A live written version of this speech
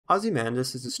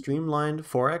Ozymandias is a streamlined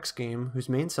 4X game whose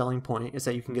main selling point is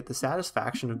that you can get the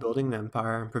satisfaction of building an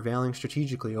empire and prevailing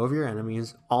strategically over your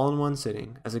enemies all in one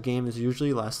sitting, as a game is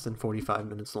usually less than 45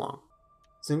 minutes long.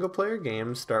 Single-player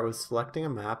games start with selecting a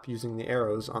map using the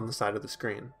arrows on the side of the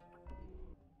screen.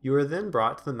 You are then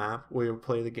brought to the map where you'll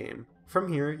play the game.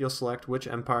 From here, you'll select which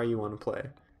empire you want to play.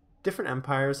 Different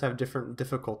empires have different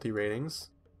difficulty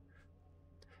ratings.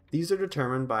 These are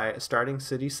determined by starting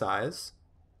city size,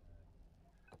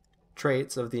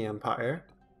 traits of the empire,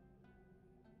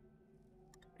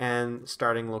 and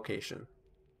starting location.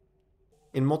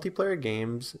 In multiplayer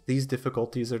games, these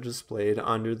difficulties are displayed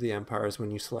under the empires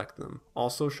when you select them,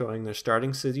 also showing their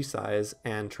starting city size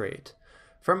and trait.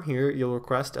 From here, you'll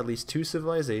request at least 2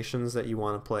 civilizations that you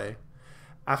want to play.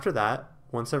 After that,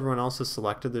 once everyone else has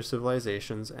selected their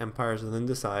civilizations, empires are then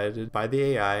decided by the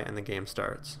AI and the game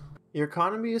starts. Your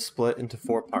economy is split into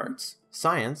 4 parts.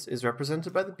 Science is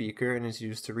represented by the beaker and is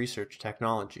used to research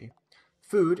technology.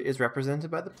 Food is represented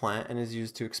by the plant and is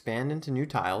used to expand into new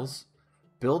tiles,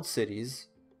 build cities,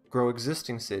 grow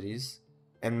existing cities,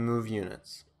 and move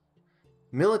units.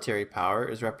 Military power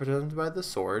is represented by the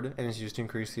sword and is used to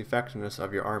increase the effectiveness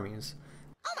of your armies.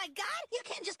 Oh my god, you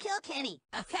can't just kill Kenny!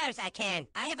 Of course I can.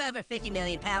 I have over 50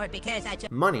 million power because I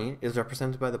took— Money is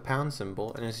represented by the pound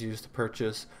symbol and is used to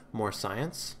purchase more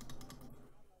science,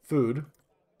 food,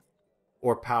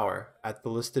 or power at the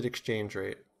listed exchange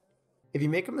rate. If you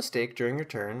make a mistake during your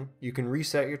turn, you can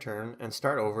reset your turn and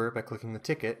start over by clicking the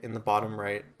ticket in the bottom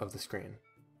right of the screen.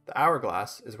 The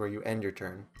hourglass is where you end your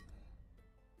turn.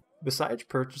 Besides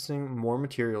purchasing more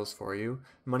materials for you,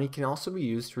 money can also be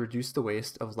used to reduce the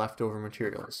waste of leftover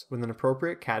materials, with an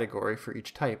appropriate category for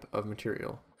each type of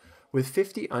material. With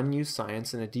 50 unused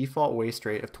science and a default waste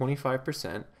rate of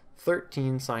 25%,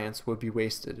 13 science would be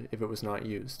wasted if it was not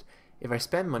used. If I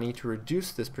spend money to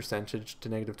reduce this percentage to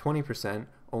negative 20%,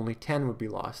 only 10 would be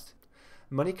lost.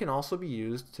 Money can also be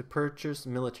used to purchase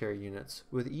military units,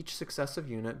 with each successive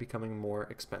unit becoming more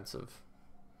expensive.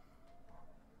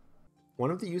 One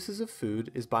of the uses of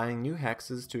food is buying new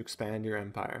hexes to expand your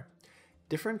empire.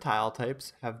 Different tile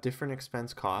types have different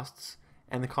expense costs,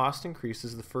 and the cost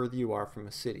increases the further you are from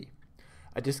a city.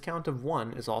 A discount of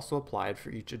 1 is also applied for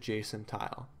each adjacent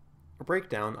tile. A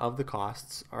breakdown of the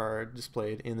costs are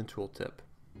displayed in the tooltip.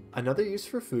 Another use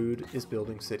for food is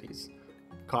building cities.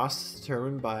 Costs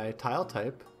determined by tile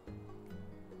type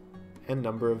and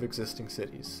number of existing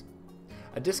cities.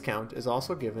 A discount is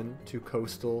also given to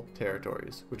coastal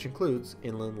territories, which includes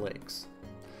inland lakes.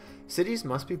 Cities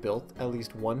must be built at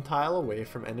least 1 tile away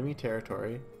from enemy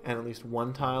territory and at least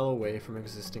 1 tile away from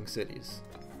existing cities.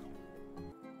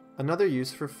 Another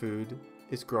use for food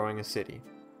is growing a city.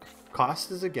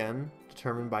 Cost is again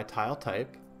determined by tile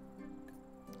type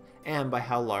and by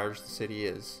how large the city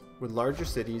is, with larger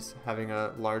cities having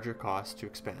a larger cost to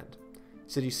expand.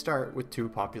 Cities start with 2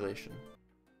 population.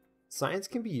 Science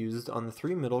can be used on the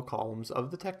 3 middle columns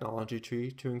of the technology tree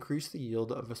to increase the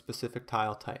yield of a specific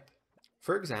tile type.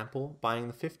 For example, buying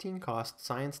the 15 cost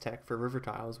science tech for river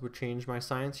tiles would change my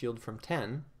science yield from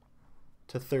 10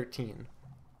 to 13,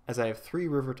 as I have 3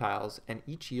 river tiles and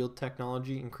each yield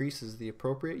technology increases the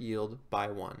appropriate yield by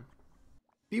 1.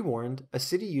 Be warned, a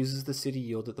city uses the city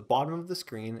yield at the bottom of the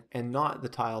screen and not the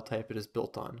tile type it is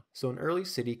built on, so an early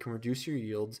city can reduce your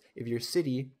yields if your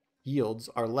city yields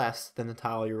are less than the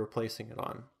tile you're replacing it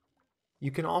on.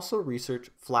 You can also research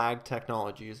flag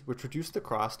technologies, which reduce the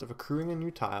cost of accruing a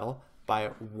new tile by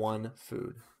 1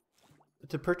 food.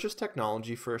 To purchase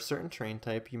technology for a certain terrain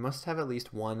type, you must have at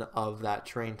least 1 of that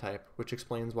terrain type, which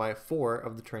explains why 4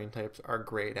 of the terrain types are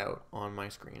grayed out on my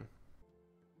screen.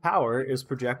 Power is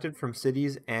projected from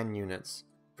cities and units.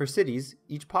 For cities,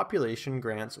 each population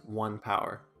grants 1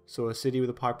 power, so a city with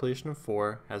a population of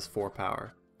 4 has 4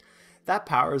 power. That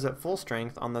power is at full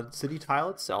strength on the city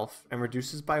tile itself and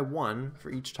reduces by 1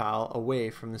 for each tile away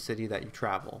from the city that you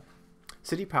travel.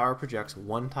 City power projects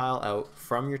 1 tile out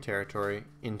from your territory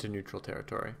into neutral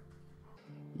territory.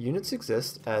 Units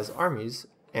exist as armies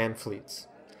and fleets.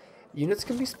 Units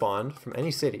can be spawned from any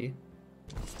city.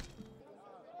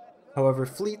 However,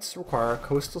 fleets require a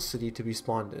coastal city to be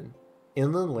spawned in.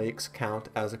 Inland lakes count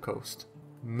as a coast.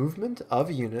 Movement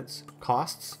of units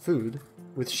costs food,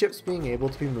 with ships being able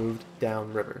to be moved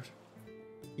down rivers.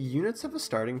 Units have a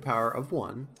starting power of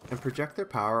 1 and project their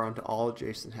power onto all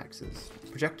adjacent hexes.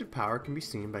 Projected power can be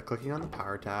seen by clicking on the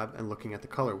power tab and looking at the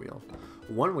color wheel.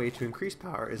 One way to increase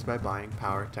power is by buying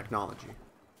power technology.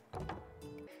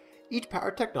 Each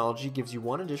power technology gives you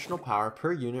 1 additional power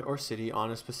per unit or city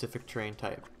on a specific terrain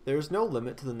type. There is no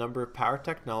limit to the number of power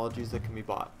technologies that can be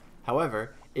bought.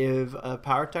 However, if a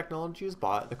power technology is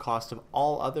bought, the cost of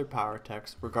all other power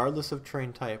techs, regardless of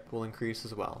terrain type, will increase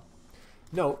as well.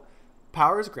 Note,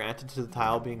 power is granted to the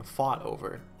tile being fought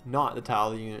over, not the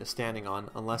tile the unit is standing on,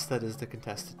 unless that is the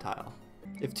contested tile.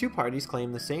 If two parties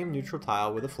claim the same neutral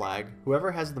tile with a flag,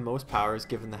 whoever has the most power is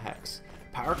given the hex.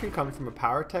 Power can come from a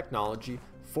power technology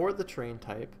for the terrain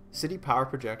type, city power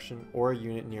projection, or a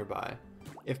unit nearby.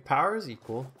 If power is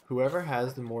equal, whoever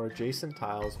has the more adjacent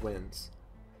tiles wins.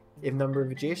 If number of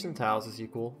adjacent tiles is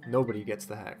equal, nobody gets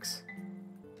the hex.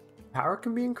 Power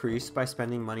can be increased by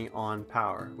spending money on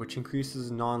power, which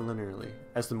increases non-linearly,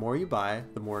 as the more you buy,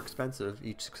 the more expensive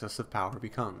each successive power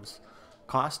becomes.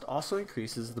 Cost also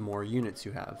increases the more units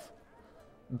you have.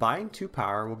 Buying 2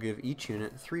 power will give each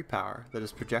unit 3 power that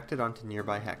is projected onto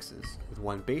nearby hexes, with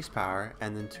 1 base power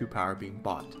and then 2 power being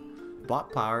bought.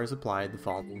 Bought power is applied the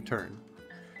following turn.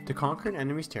 To conquer an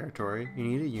enemy's territory, you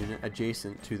need a unit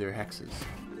adjacent to their hexes.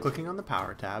 Clicking on the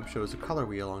power tab shows a color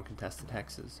wheel on contested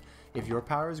hexes. If your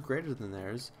power is greater than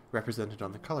theirs, represented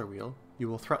on the color wheel, you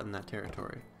will threaten that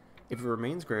territory. If it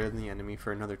remains greater than the enemy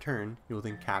for another turn, you will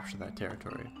then capture that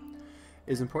territory.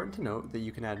 It is important to note that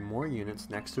you can add more units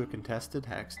next to a contested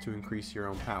hex to increase your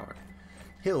own power.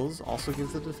 Hills also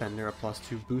gives the defender a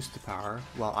 +2 boost to power,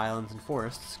 while islands and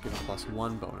forests give a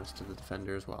 +1 bonus to the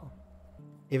defender as well.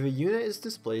 If a unit is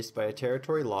displaced by a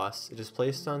territory loss, it is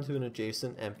placed onto an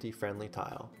adjacent empty friendly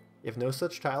tile. If no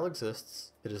such tile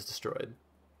exists, it is destroyed.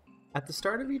 At the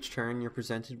start of each turn, you're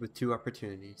presented with 2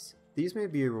 opportunities. These may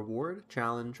be a reward,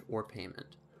 challenge, or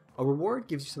payment. A reward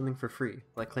gives you something for free,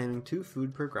 like claiming 2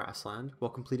 food per grassland,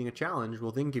 while completing a challenge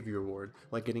will then give you a reward,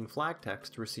 like getting flag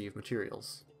text to receive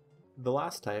materials. The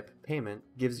last type, payment,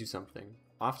 gives you something.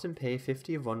 Often pay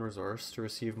 50 of one resource to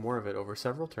receive more of it over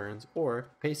several turns,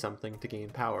 or pay something to gain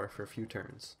power for a few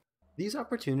turns. These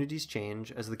opportunities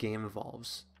change as the game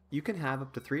evolves. You can have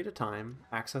up to 3 at a time,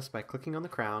 accessed by clicking on the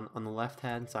crown on the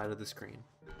left-hand side of the screen.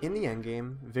 In the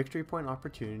endgame, victory point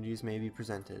opportunities may be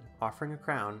presented, offering a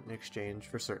crown in exchange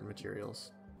for certain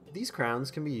materials. These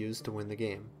crowns can be used to win the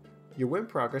game. Your win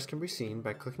progress can be seen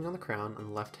by clicking on the crown on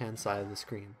the left-hand side of the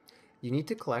screen. You need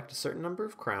to collect a certain number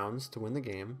of crowns to win the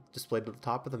game, displayed at the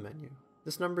top of the menu.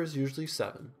 This number is usually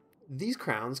 7. These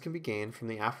crowns can be gained from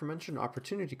the aforementioned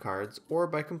opportunity cards or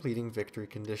by completing victory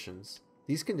conditions.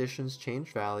 These conditions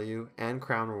change value and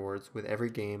crown rewards with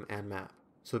every game and map,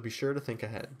 so be sure to think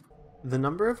ahead. The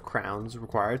number of crowns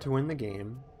required to win the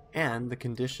game, and the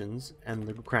conditions and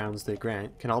the crowns they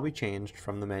grant can all be changed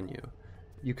from the menu.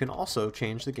 You can also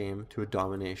change the game to a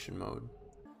domination mode.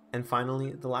 And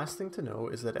finally, the last thing to know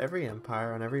is that every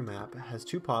empire on every map has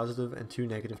 2 positive and 2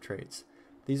 negative traits.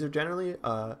 These are generally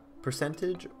a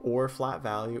percentage or flat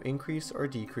value increase or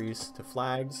decrease to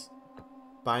flags,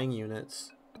 buying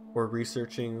units, or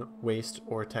researching waste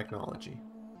or technology.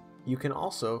 You can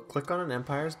also click on an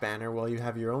empire's banner while you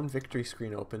have your own victory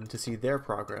screen open to see their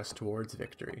progress towards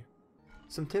victory.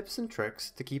 Some tips and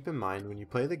tricks to keep in mind when you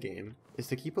play the game is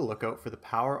to keep a lookout for the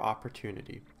power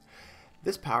opportunity.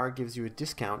 This power gives you a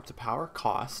discount to power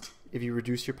cost if you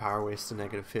reduce your power waste to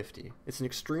 -50. It's an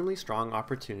extremely strong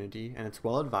opportunity, and it's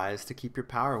well advised to keep your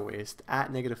power waste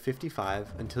at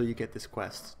 -55 until you get this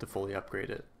quest to fully upgrade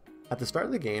it. At the start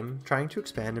of the game, trying to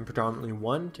expand in predominantly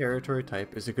one territory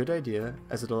type is a good idea,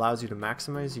 as it allows you to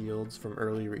maximize yields from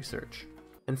early research.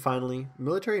 And finally,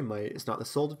 military might is not the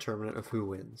sole determinant of who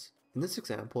wins. In this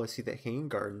example, I see that Hanging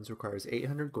Gardens requires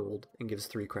 800 gold and gives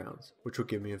 3 crowns, which will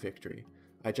give me a victory.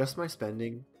 I adjust my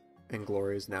spending, and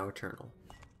glory is now eternal.